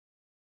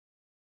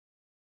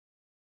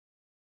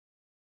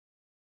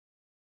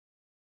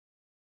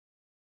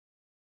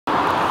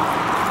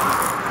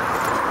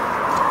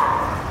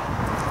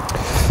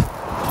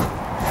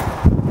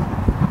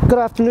Good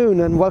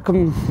afternoon and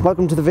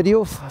welcome to the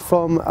video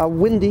from a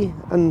windy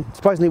and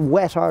surprisingly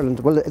wet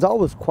Ireland. Well, it's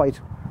always quite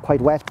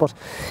wet, but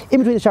in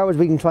between the showers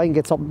we can try and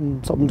get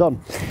something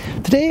done.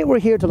 Today we're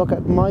here to look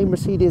at my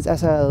Mercedes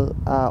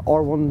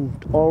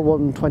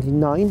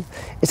R129.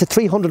 It's a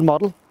 300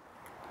 model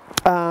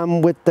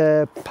with not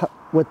a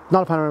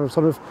panoramic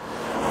sunroof,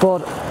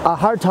 but a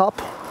hard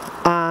top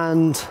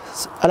and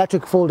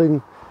electric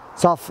folding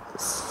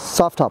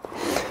soft top.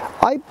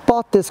 I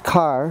bought this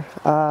car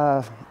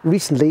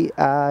recently,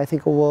 I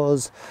think it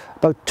was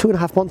about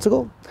 2.5 months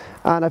ago,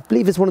 and I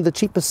believe it's one of the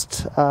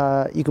cheapest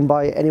you can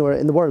buy anywhere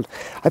in the world.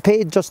 I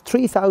paid just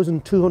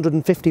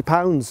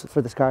 £3,250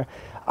 for this car,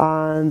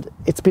 and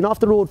it's been off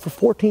the road for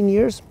 14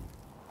 years,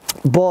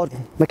 but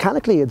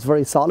mechanically it's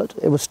very solid.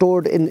 It was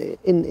stored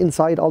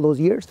inside all those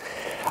years,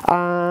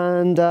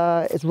 and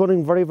it's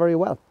running very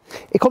well.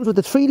 It comes with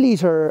a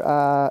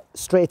 3-litre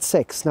straight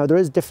 6. Now there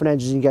is different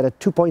engines. You can get a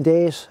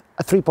 2.8,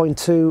 a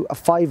 3.2, a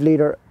 5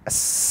 litre, a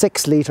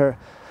 6 litre,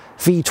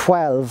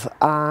 V12,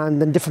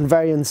 and then different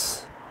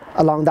variants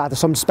along that. There's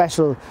some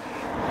special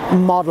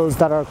models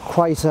that are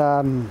quite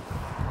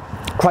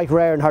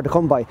rare and hard to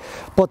come by.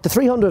 But the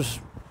 300,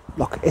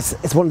 look,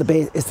 it's one of the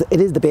base.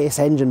 It is the base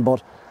engine,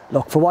 but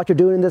look, for what you're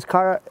doing in this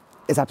car,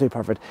 it's absolutely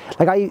perfect.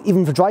 Like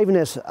even for driving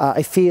it,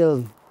 I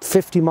feel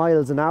 50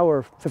 miles an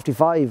hour,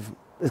 55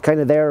 is kind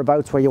of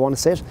thereabouts where you want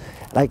to sit.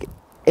 Like,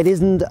 it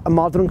isn't a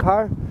modern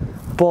car,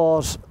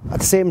 but at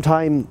the same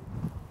time,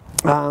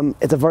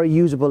 it's a very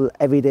usable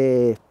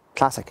everyday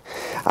classic.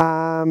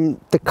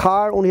 The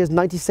car only has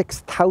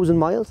 96,000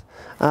 miles,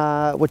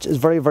 which is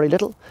very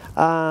little.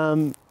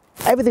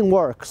 Everything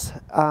works,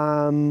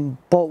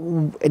 but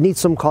it needs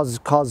some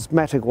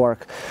cosmetic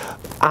work.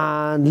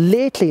 And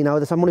lately now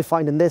that I'm only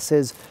finding this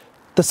is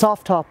the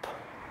soft top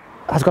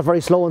has got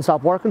very slow and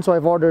stopped working, so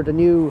I've ordered a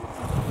new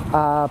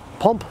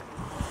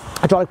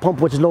hydraulic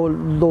pump, which is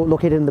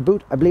located in the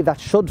boot. I believe that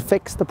should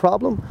fix the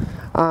problem,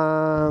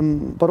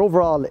 but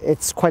overall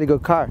it's quite a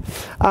good car.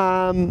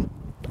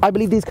 I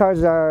believe these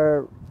cars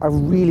are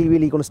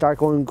really going to start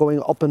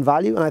going up in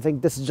value, and I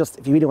think this is just,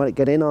 if you really want to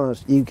get in on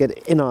it, you get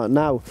in on it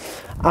now.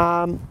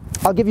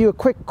 I'll give you a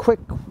quick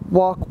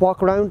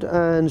walk around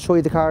and show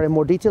you the car in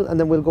more detail, and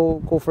then we'll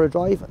go for a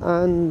drive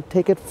and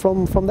take it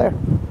from there.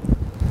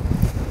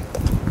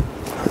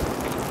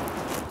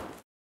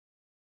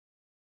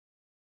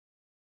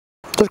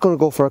 Just going to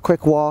go for a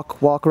quick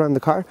walk around the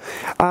car.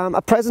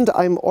 At present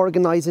I'm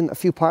organising a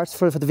few parts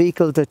for the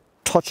vehicle to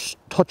touch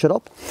it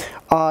up.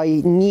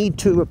 I need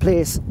to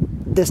replace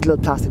this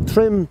little plastic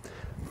trim,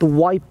 the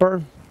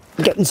wiper,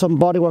 getting some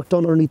bodywork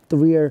done underneath the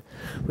rear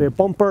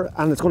bumper,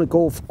 and it's going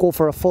to go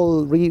for a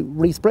full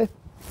respray.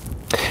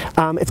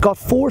 It's got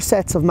 4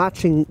 sets of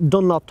matching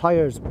Dunlop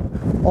tyres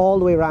all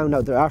the way around.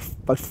 Now they are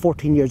about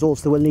 14 years old,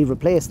 so they will need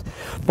replaced.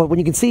 But when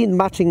you can see in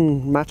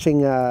matching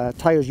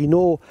tyres, you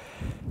know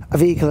a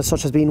vehicle as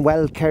such has been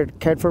well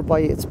cared for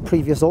by its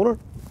previous owner.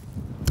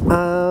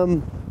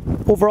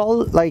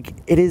 Overall, like,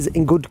 it is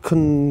in good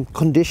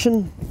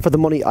condition for the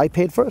money I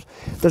paid for it.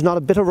 There's not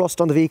a bit of rust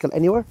on the vehicle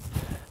anywhere.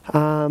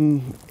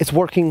 It's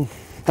working,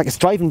 like, it's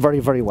driving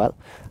very well,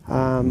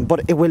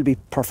 but it will be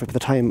perfect by the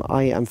time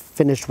I am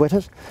finished with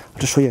it.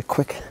 I'll just show you a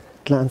quick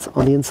glance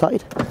on the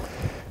inside.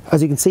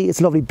 As you can see, it's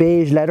lovely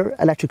beige leather,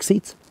 electric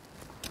seats.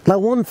 Now,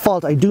 one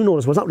fault I do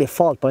notice, well, it's not really a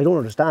fault, but I don't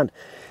understand.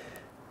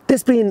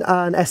 This being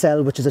an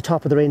SL, which is a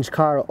top of the range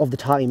car of the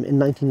time in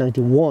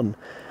 1991,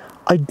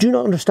 I do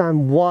not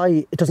understand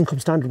why it doesn't come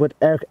standard with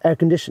air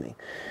conditioning.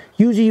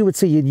 Usually you would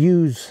see you'd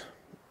use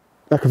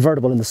a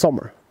convertible in the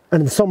summer,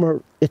 and in the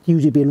summer it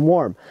usually being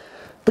warm.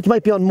 But you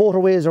might be on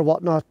motorways or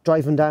whatnot,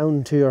 driving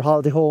down to your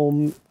holiday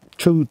home,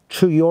 through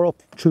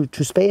Europe, through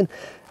Spain,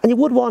 and you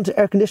would want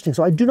air conditioning.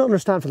 So I do not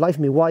understand for the life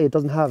of me why it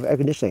doesn't have air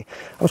conditioning.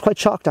 I was quite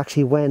shocked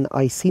actually when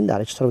I seen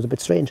that. I just thought it was a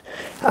bit strange.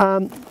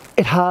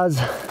 It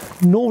has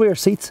no rear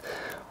seats,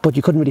 but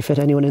you couldn't really fit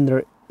anyone in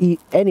there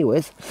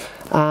anyways.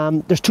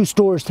 There's 2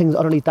 storage things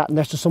underneath that, and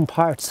there's just some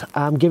parts.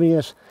 I'm giving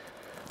it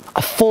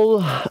a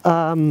full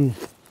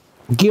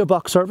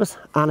gearbox service,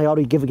 and I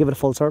already give it a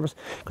full service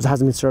because it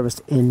hasn't been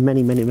serviced in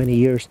many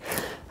years.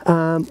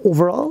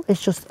 Overall,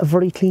 it's just a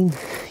very clean,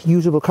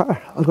 usable car.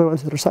 I'll go around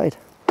to the other side.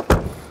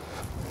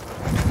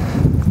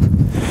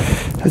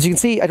 As you can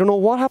see, I don't know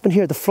what happened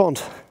here at the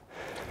front,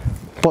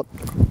 but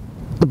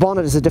the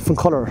bonnet is a different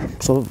colour,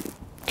 so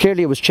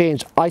clearly it was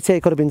changed. I'd say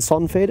it could have been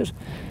sun faded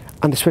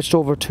and they switched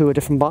over to a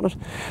different bonnet,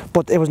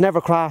 but it was never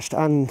crashed,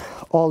 and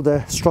all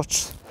the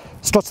struts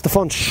at the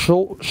front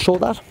show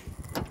that.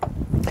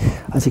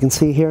 As you can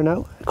see here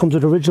now, it comes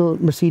with original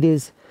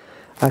Mercedes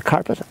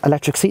carpet,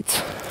 electric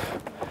seats.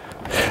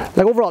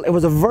 Like, overall, it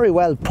was a very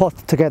well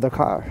put together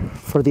car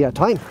for the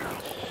time.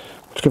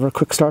 Let's give her a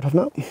quick start off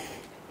now.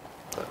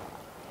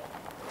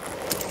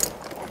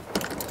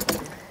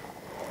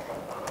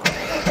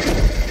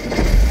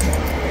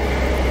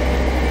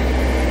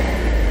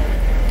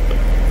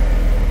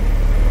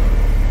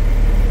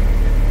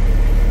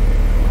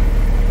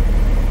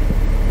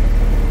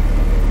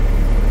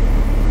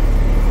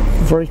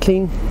 Very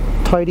clean,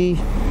 tidy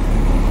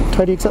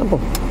example.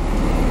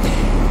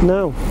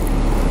 Now,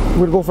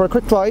 we'll go for a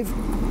quick drive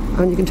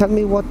and you can tell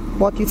me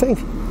what you think.